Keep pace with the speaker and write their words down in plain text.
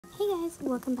Hey guys,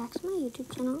 welcome back to my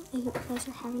YouTube channel. I hope you guys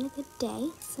are having a good day.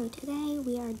 So today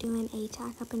we are doing a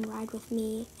tack up and ride with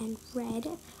me and Red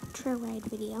trail ride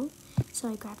video.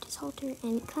 So I grabbed his halter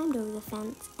and climbed over the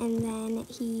fence, and then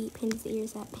he pinned his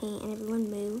ears up paint and everyone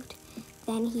moved.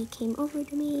 Then he came over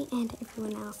to me and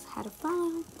everyone else had to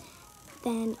follow.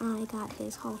 Then I got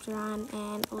his halter on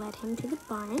and led him to the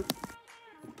barn.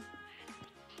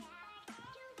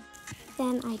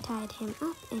 Then I tied him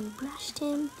up and brushed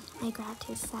him. I grabbed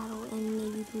his saddle and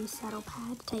navy blue saddle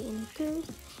pad, tightened the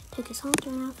girth, took his halter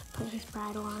off, put his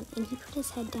bridle on, and he put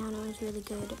his head down and was really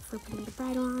good for putting the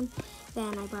bridle on.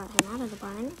 Then I brought him out of the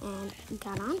barn and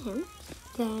got on him.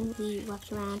 Then we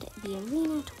walked around the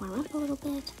arena to warm up a little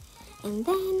bit, and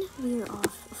then we were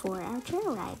off for our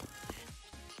trail ride.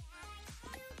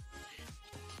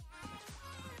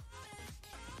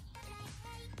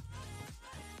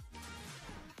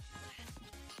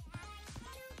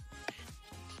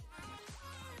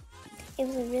 It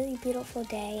was a really beautiful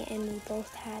day and we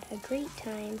both had a great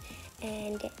time,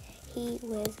 and he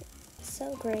was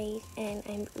so great and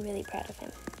I'm really proud of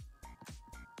him.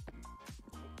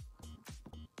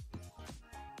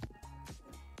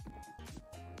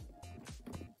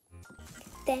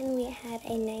 Then we had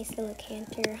a nice little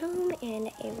canter home and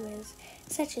it was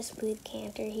such a smooth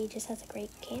canter. He just has a great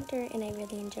canter and I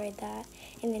really enjoyed that.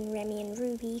 And then Remy and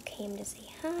Ruby came to say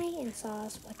hi and saw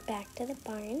us walk back to the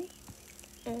barn.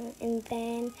 And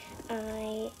then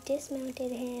I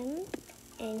dismounted him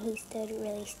and he stood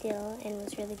really still and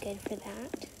was really good for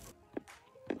that.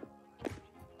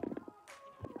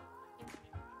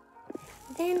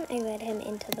 Then I led him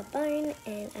into the barn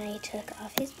and I took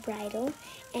off his bridle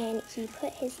and he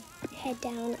put his head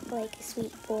down like a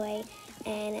sweet boy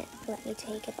and let me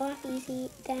take it off easy.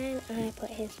 Then I put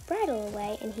his bridle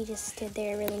away and he just stood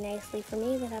there really nicely for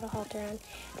me without a halter on.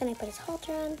 Then I put his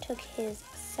halter on, took his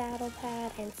saddle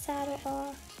pad and saddle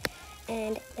off,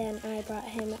 and then I brought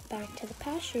him back to the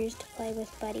pastures to play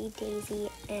with Buddy, Daisy,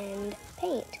 and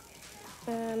Paint.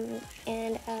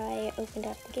 And I opened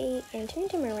up the gate and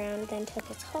turned him around, then took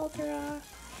his halter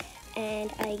off,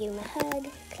 and I gave him a hug,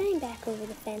 climbed back over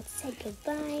the fence, said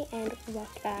goodbye, and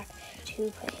walked back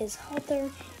to put his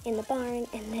halter in the barn,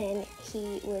 and then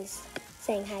he was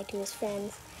saying hi to his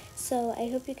friends. So I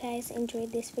hope you guys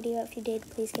enjoyed this video. If you did,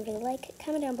 please give it a like,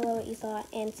 comment down below what you thought,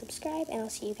 and subscribe, and I'll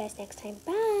see you guys next time.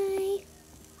 Bye!